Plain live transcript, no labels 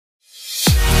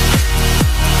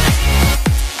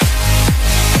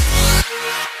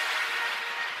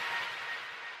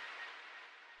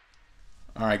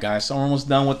Alright guys, so we're almost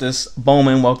done with this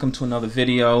Bowman. Welcome to another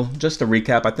video. Just to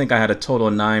recap, I think I had a total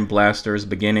of 9 blasters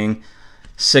beginning,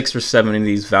 6 or 7 of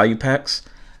these value packs.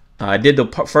 I did the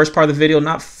first part of the video,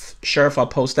 not sure if I'll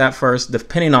post that first.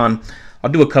 Depending on, I'll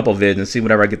do a couple vids and see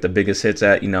whatever I get the biggest hits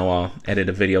at. You know, I'll edit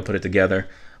a video, put it together.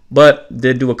 But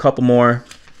did do a couple more.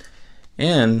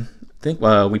 And I think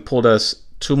we pulled us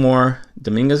 2 more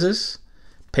Dominguez's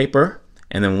paper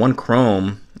and then 1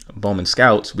 chrome Bowman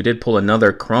Scouts. We did pull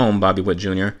another chrome Bobby Witt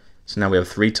Jr. So now we have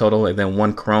 3 total, and then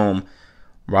 1 chrome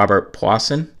Robert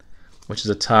Poisson, which is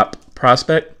a top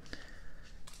prospect.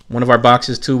 One of our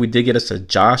boxes too, we did get us a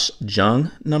Josh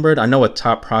Jung numbered. I know a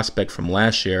top prospect from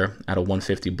last year out of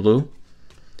 150 blue.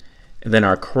 And then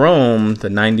our chrome, the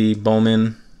 90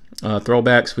 Bowman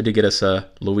throwbacks, we did get us a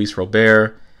Luis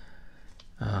Robert.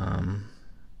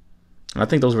 I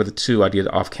think those were the 2 I did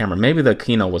off camera. Maybe the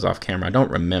Keno was off camera. I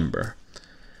don't remember.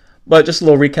 But just a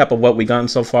little recap of what we've gotten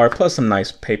so far, plus some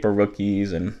nice paper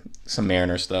rookies and some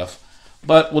Mariner stuff.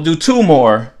 But we'll do 2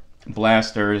 more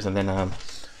blasters, and then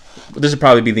this will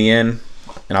probably be the end,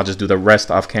 and I'll just do the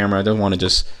rest off camera. I don't want to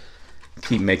just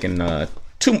keep making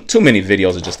too many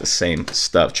videos of just the same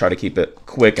stuff. Try to keep it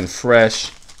quick and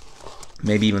fresh.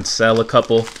 Maybe even sell a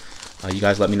couple. You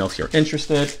guys let me know if you're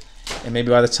interested. And maybe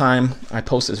by the time I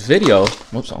post this video,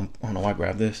 whoops, I don't know why I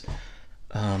grabbed this.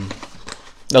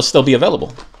 They'll still be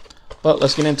available. But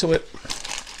let's get into it.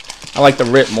 I like the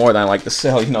rip more than I like the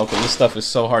sell, you know, because this stuff is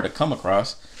so hard to come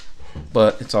across.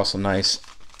 But it's also nice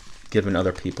giving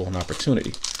other people an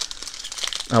opportunity.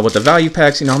 With the value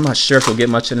packs, you know, I'm not sure if we'll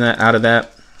get much out of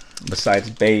that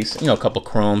besides base, you know, a couple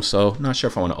chrome. So not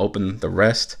sure if I want to open the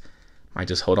rest. Might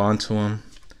just hold on to them.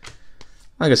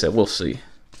 Like I said, we'll see.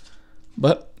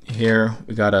 But here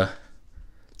we got a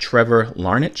Trevor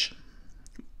Larnach,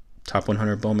 top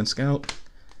 100 Bowman Scout.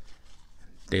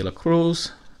 De La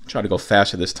Cruz. Try to go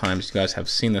faster this time, as you guys have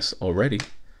seen this already.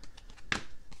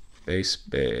 Base,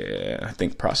 I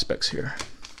think prospects here.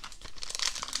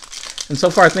 And so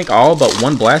far, I think all but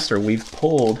 1 blaster, we've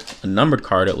pulled a numbered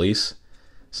card at least.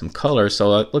 Some colors.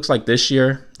 So it looks like this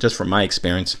year, just from my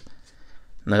experience,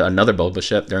 another Bo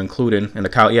Bichette they're included in the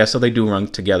Kyle. Yeah, so they do run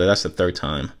together. That's the 3rd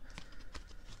time.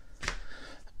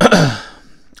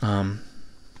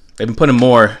 They've been putting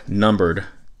more numbered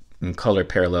and color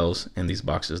parallels in these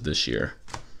boxes this year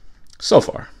so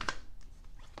far.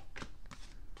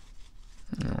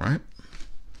 All right,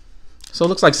 so it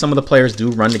looks like some of the players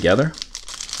do run together.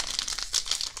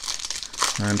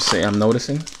 I'm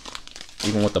noticing,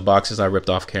 even with the boxes I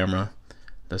ripped off camera,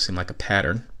 does seem like a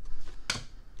pattern.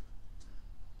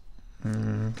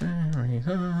 Okay,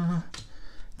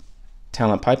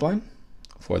 talent pipeline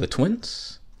for the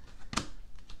Twins.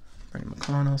 Brandon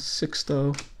McConnell,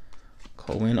 Sixto.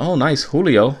 Cohen. Oh, nice.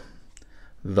 Julio.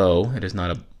 Though it is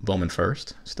not a Bowman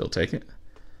first. Still take it.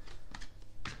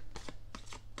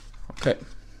 Okay.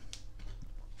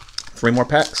 3 more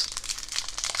packs.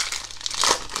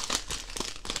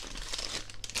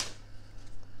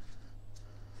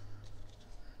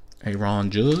 Aaron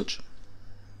Judge.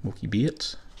 Mookie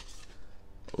Betts.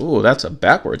 Oh, that's a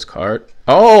backwards card.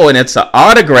 Oh, and it's an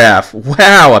autograph.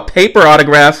 Wow, a paper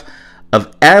autograph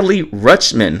of Adley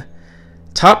Rutschman.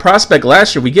 Top prospect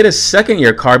last year. We get his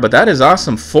 2nd-year card, but that is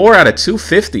awesome. 4 out of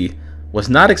 250. Was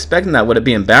not expecting that with it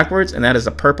being backwards, and that is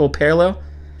a purple parallel.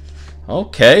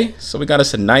 Okay, so we got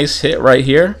us a nice hit right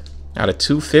here out of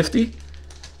 250.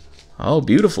 Oh,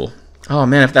 beautiful. Oh,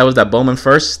 man, if that was that Bowman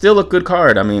first, still a good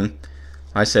card. I mean,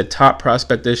 I said top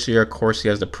prospect this year. Of course, he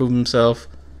has to prove himself.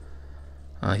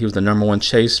 He was the #1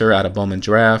 chaser out of Bowman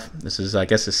draft. This is, I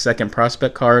guess, his 2nd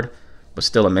prospect card, but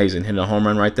still amazing. Hitting a home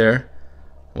run right there.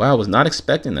 Wow, was not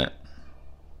expecting that.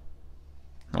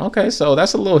 Okay, so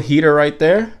that's a little heater right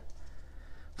there.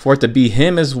 For it to be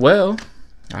him as well,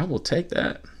 I will take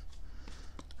that.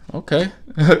 Okay.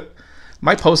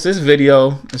 Might post this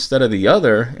video instead of the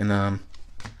other, and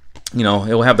you know,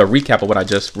 it will have the recap of what I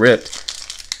just ripped.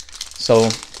 So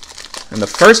in the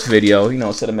first video, you know,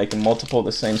 instead of making multiple of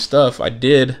the same stuff, I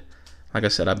did, like I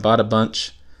said, I bought a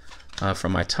bunch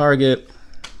from my Target.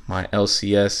 My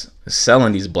LCS is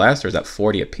selling these blasters at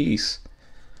 40 a piece,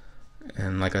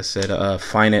 and like I said,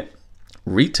 find it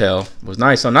retail was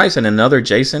nice. So nice. And another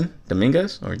Jason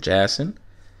Dominguez, or Jason.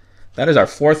 That is our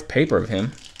 4th paper of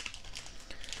him.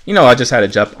 You know, I just had to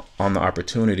jump on the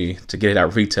opportunity to get it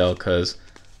at retail because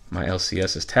my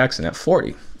LCS is taxing at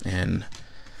 40, and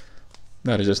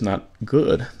that is just not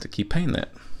good to keep paying that.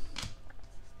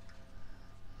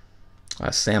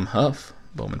 Sam Huff,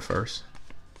 Bowman first.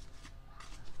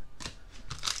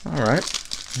 All right,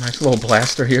 nice little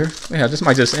blaster here. Yeah, this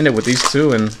might just end it with these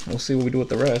 2, and we'll see what we do with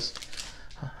the rest.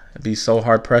 I'd be so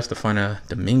hard pressed to find a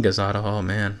Dominguez auto. Oh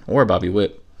man, or a Bobby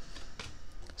Witt.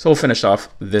 So we'll finish off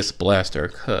this blaster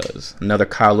because another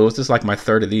Kyle Lewis. This is like my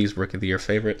third of these Rookie of the Year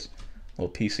favorites. A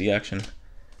little PC action.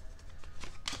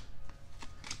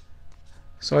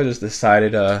 So I just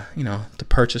decided, you know, to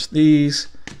purchase these.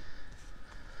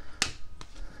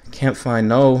 Can't find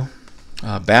no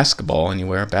basketball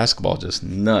anywhere. Basketball just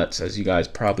nuts, as you guys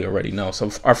probably already know.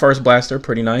 So our first blaster,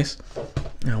 pretty nice.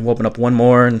 We'll open up one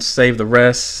more and save the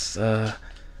rest.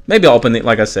 Maybe I'll open it,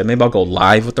 like I said, maybe I'll go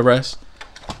live with the rest.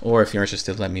 Or if you're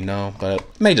interested, let me know. But I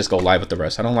may just go live with the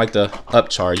rest. I don't like the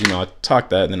upcharge. You know, I talk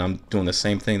that and then I'm doing the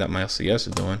same thing that my LCS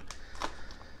is doing.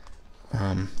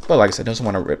 But like I said, I don't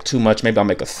want to rip too much. Maybe I'll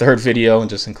make a third video and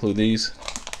just include these.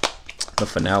 The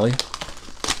finale.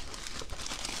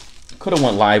 Could have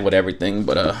went live with everything,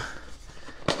 but I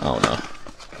don't know.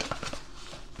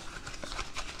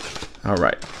 All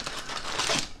right.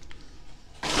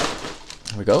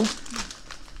 Here we go.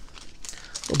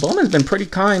 Well, Bowman's been pretty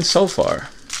kind so far.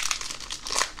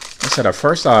 Like I said, our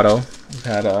first auto, we've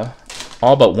had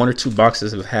all but 1 or 2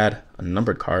 boxes have had a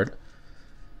numbered card.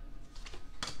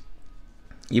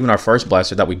 Even our first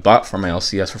blaster that we bought from my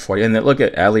LCS for 40. And then look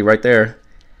at Adley right there.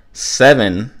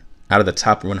 7 out of the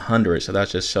top 100. So that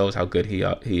just shows how good he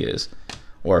is.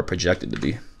 Or projected to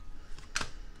be.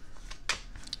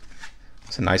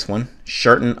 It's a nice one.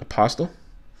 Shirton Apostle.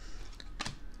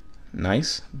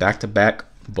 Nice. Back-to-back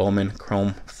Bowman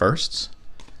Chrome firsts.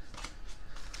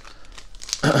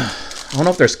 I don't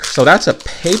know if there's... So that's a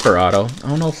paper auto. I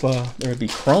don't know if there would be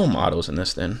Chrome autos in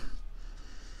this then.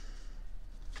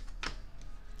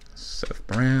 Seth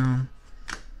Brown.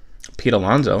 Pete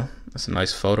Alonso. That's a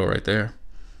nice photo right there.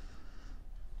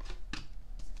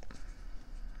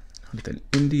 With an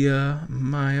India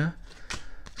Maya.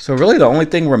 So really the only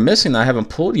thing we're missing that I haven't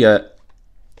pulled yet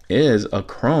is a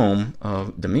Chrome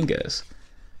of Dominguez.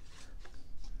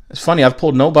 It's funny, I've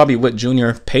pulled no Bobby Witt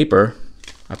Jr. paper.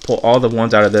 I pulled all the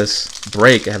ones out of this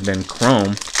break have been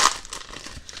Chrome.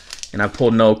 And I've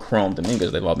pulled no Chrome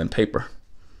Dominguez. They've all been paper.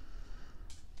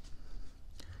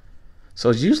 So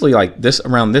it's usually like this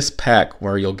around this pack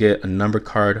where you'll get a numbered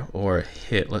card or a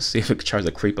hit. Let's see if it tries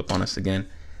to creep up on us again.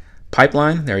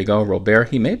 Pipeline, there you go, Robert.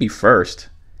 He may be first.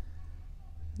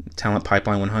 Talent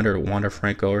Pipeline 100 or Wander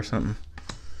Franco or something.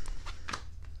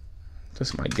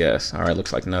 Just my guess. All right,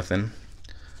 looks like nothing.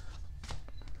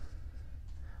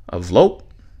 A Vlope,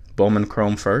 Bowman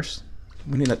Chrome first.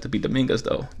 We need that to be Dominguez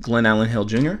though. Glenn Allen Hill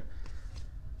Jr.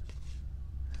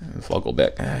 If I'll go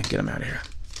back, get him out of here.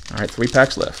 All right, 3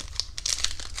 packs left.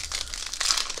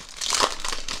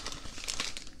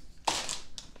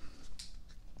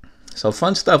 So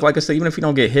fun stuff. Like I said, even if you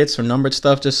don't get hits or numbered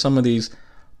stuff, just some of these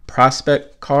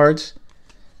prospect cards,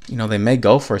 you know, they may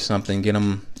go for something, get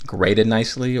them graded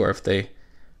nicely, or if they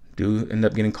do end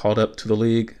up getting called up to the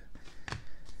league,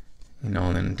 you know,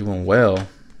 and then doing well,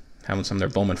 having some of their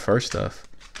Bowman first stuff,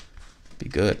 be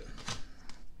good.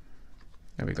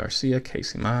 Gabby Garcia,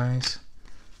 Casey Mize.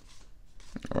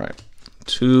 All right,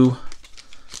 2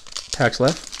 packs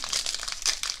left.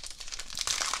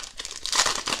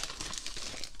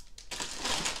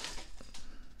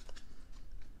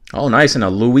 Oh, nice. And a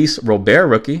Luis Robert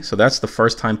rookie. So that's the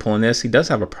first time pulling this. He does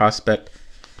have a prospect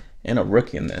and a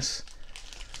rookie in this.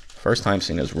 First time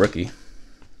seeing his rookie.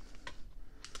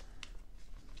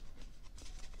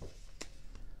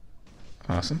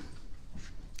 Awesome.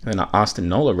 And then an Austin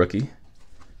Nola rookie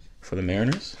for the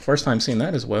Mariners. First time seeing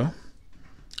that as well.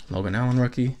 Logan Allen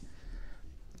rookie.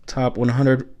 Top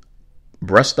 100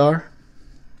 Brestar.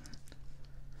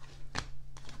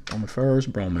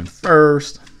 Bowman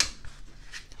first.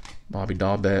 Bobby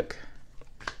Dahlbeck,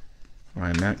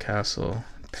 Ryan Mountcastle,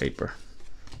 paper.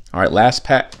 All right, last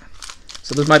pack.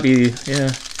 So this might be, yeah,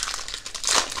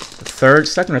 the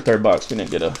second or third box we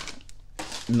didn't get a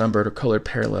numbered or colored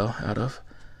parallel out of.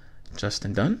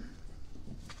 Justin Dunn,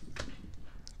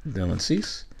 Dylan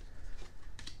Cease,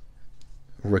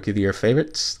 Rookie of the Year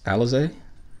favorites, Alizé,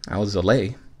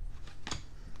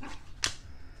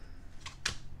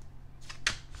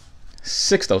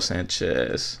 Sixto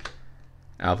Sanchez,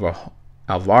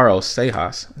 Alvaro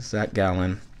Sejas, Zach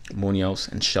Gallen, Munoz,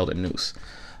 and Sheldon Noose.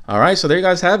 All right, so there you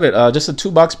guys have it. Just a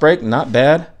 2-box break, not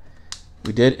bad.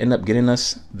 We did end up getting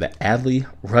us the Adley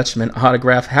Rutschman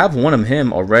autograph. Have one of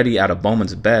him already out of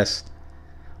Bowman's best,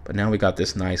 but now we got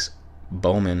this nice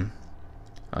Bowman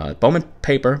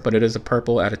paper, but it is a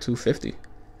purple out of 250.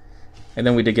 And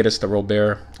then we did get us the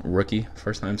Robert rookie.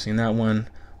 First time seeing that one.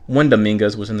 One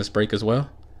Dominguez was in this break as well.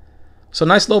 So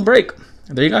nice little break.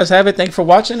 There you guys have it. Thank you for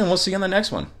watching, and we'll see you in the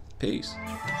next one. Peace.